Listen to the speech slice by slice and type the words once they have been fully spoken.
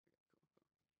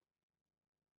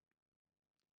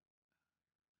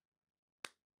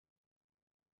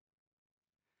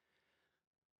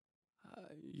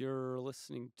You're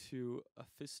listening to A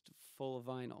Fistful of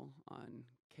Vinyl on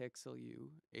KXLU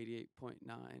 88.9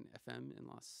 FM in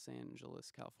Los Angeles,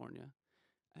 California.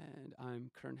 And I'm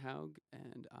Kern Haug,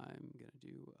 and I'm going to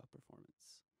do a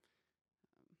performance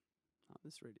on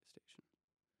this radio station.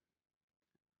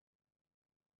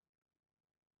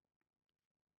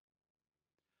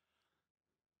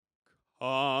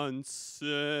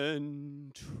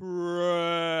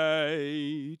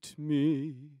 Concentrate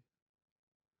me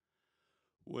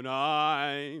when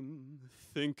I'm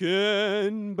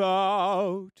thinking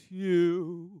about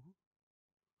you.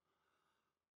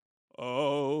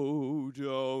 Oh,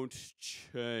 don't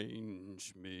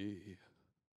change me,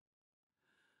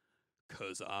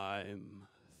 'cause I'm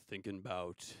thinking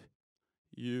about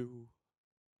you.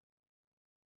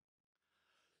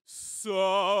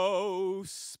 So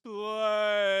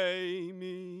splay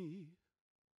me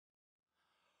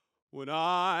when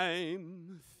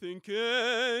I'm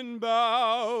thinking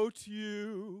about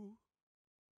you.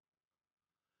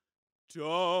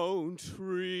 Don't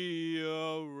rearrange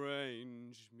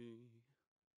me,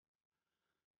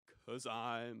 'cause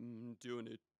I'm doing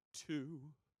it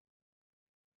too.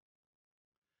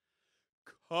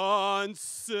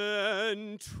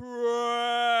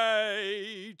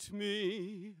 Concentrate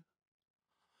me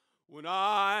when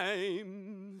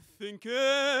I'm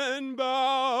thinking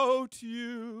about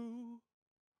you.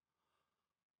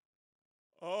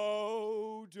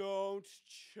 Oh, don't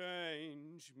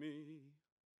change me,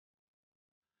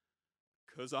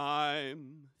 'cause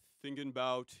I'm thinking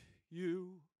about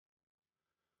you.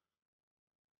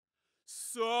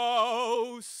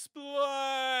 So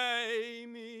splay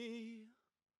me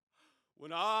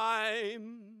when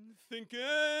I'm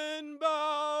thinking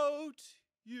about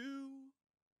you.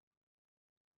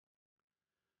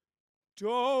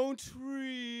 Don't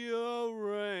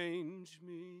rearrange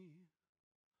me,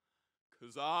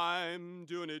 'cause I'm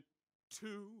doing it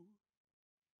too.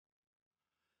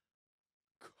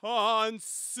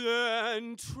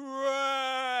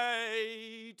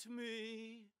 Concentrate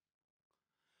me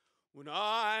when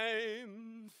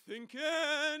I'm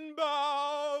thinking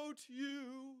about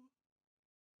you.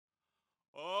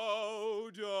 Oh,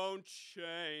 don't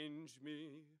change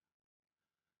me,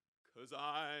 'cause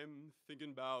I'm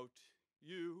thinking about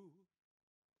you.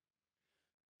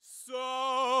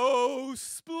 So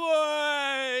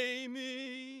splay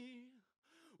me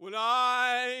when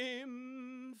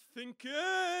I'm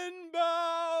thinking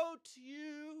about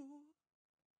you.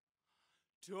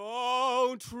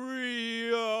 Don't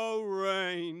rearrange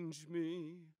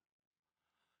me,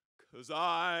 'cause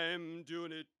I'm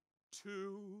doing it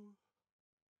too.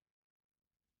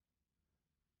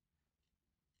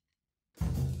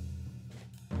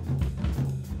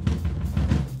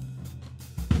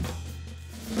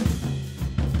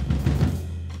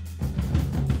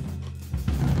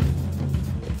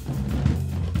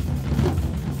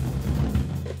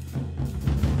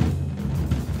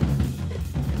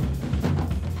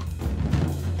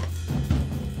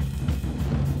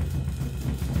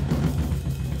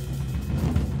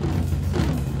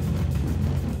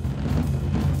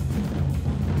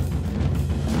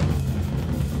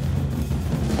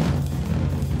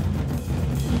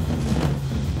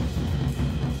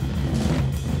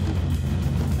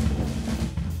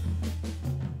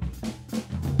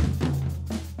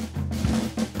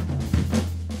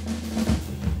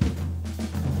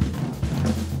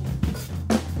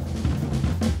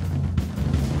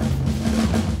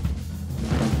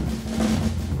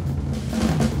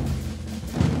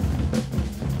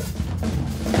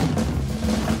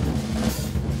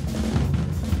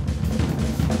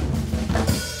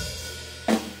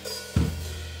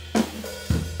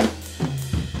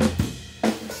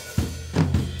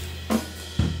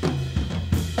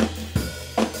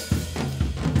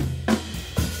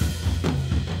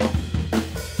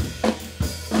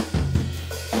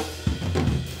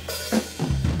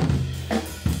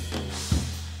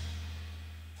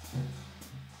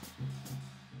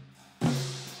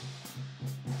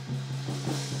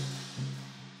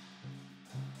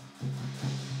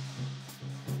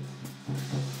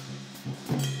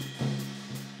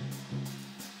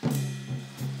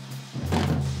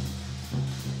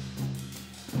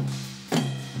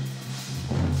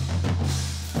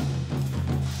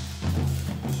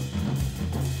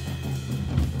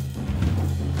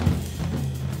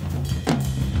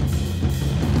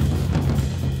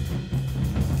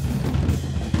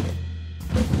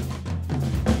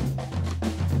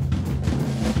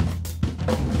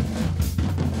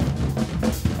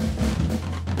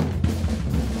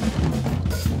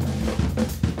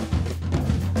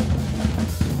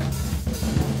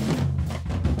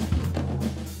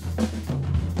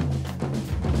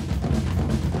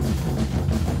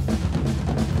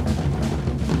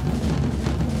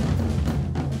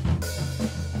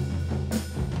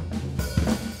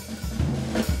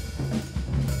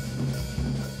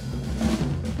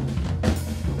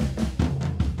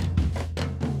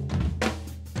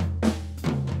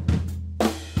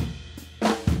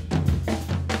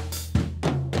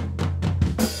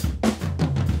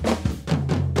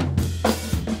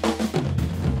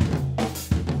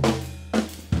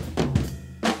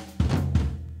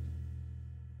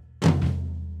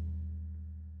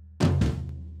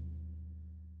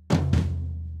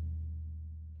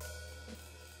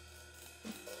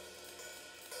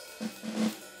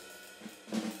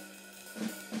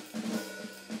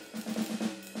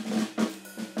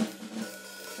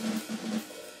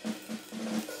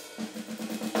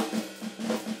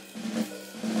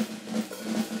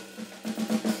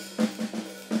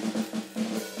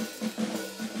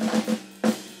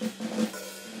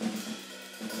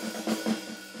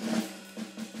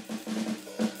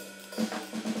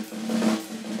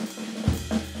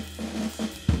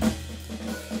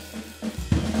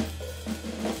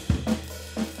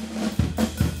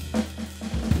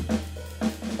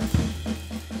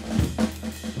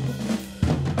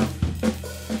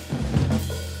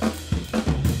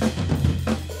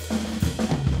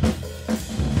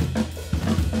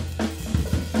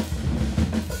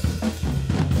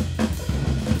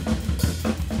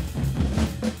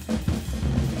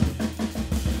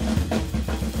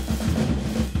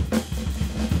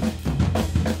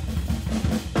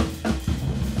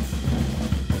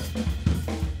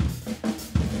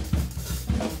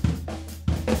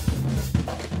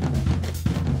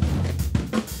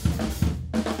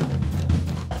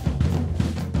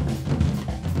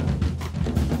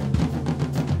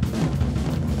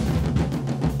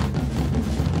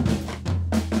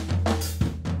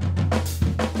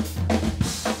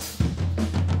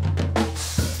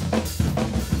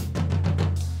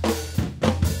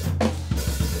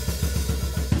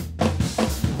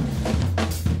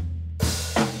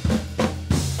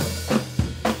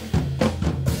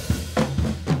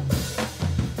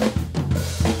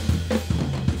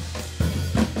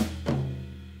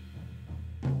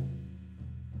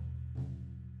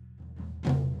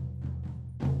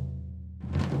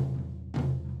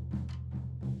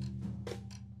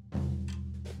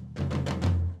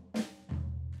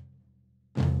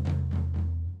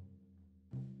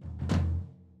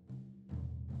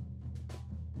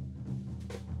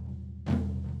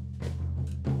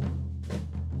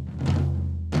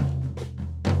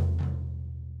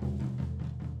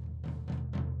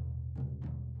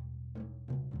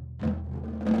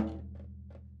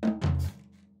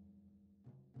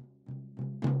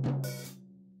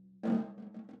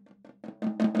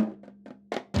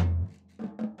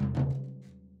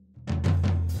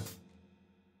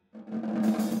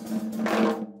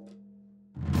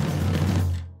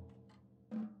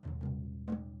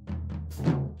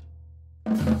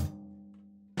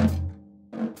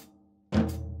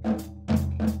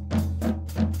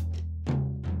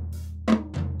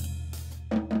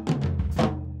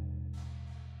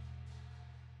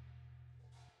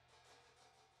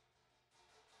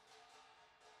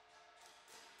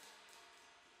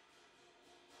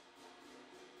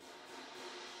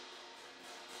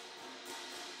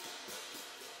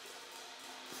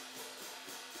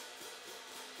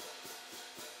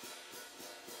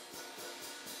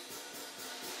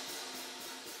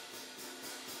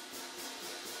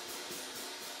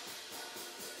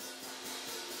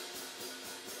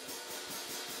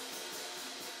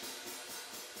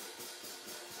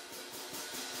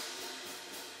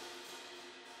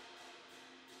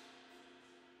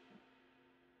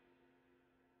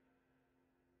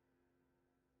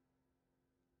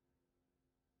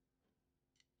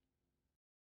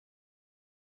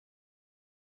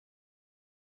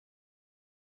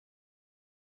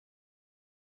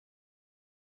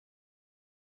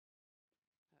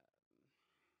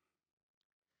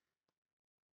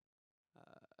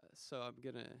 So I'm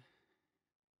gonna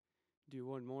do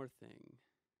one more thing.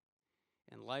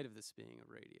 In light of this being a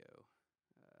radio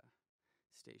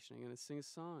station, I'm gonna sing a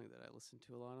song that I listened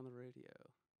to a lot on the radio.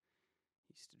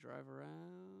 Used to drive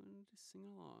around, sing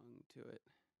along to it.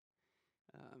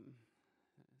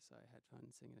 So I had fun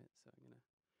singing it. So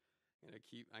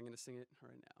I'm gonna sing it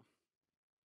right now.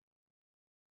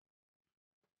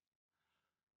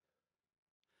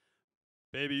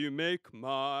 Baby, you make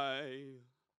my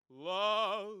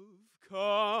love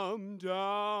come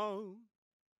down.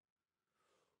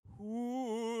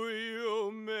 Ooh,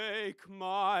 you make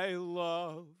my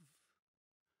love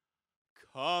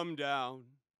come down.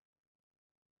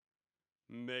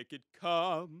 Make it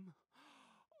come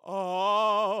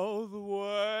all the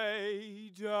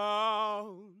way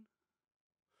down.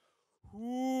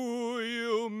 Ooh,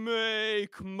 you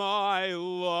make my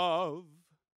love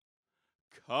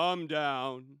come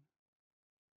down.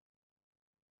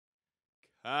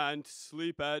 Can't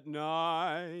sleep at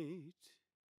night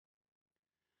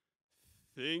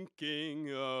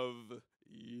thinking of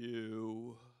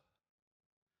you.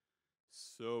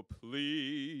 So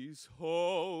please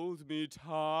hold me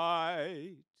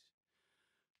tight,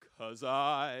 'cause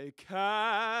I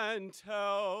can't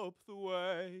help the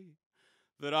way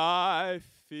that I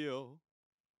feel.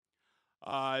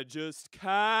 I just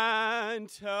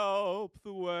can't help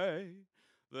the way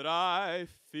that I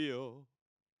feel.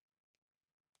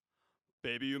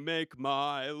 Baby, you make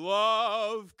my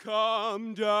love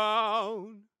come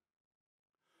down.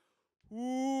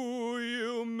 Ooh,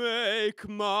 you make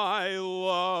my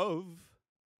love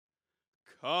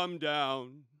come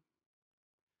down.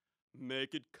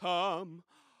 Make it come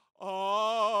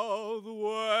all the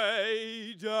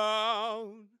way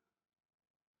down.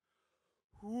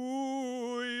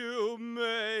 Ooh, you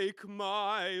make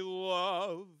my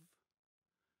love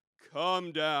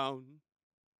come down.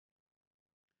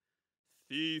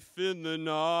 Thief in the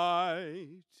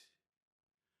night,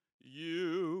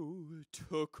 you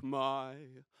took my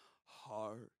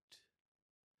heart.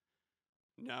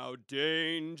 Now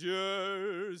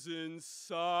danger's in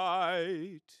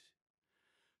sight,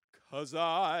 'cause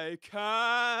I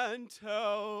can't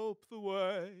help the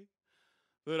way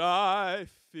that I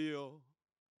feel.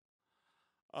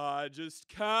 I just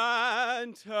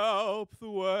can't help the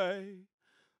way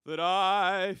that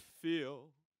I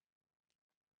feel.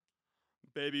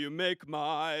 Baby, you make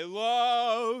my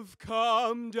love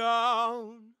come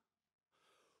down.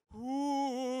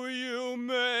 Ooh, you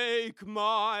make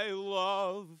my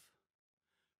love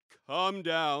come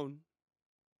down.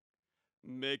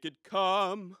 Make it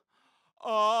come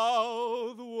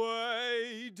all the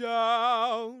way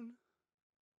down.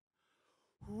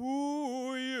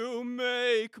 Ooh, you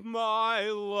make my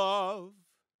love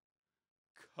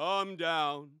come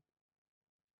down.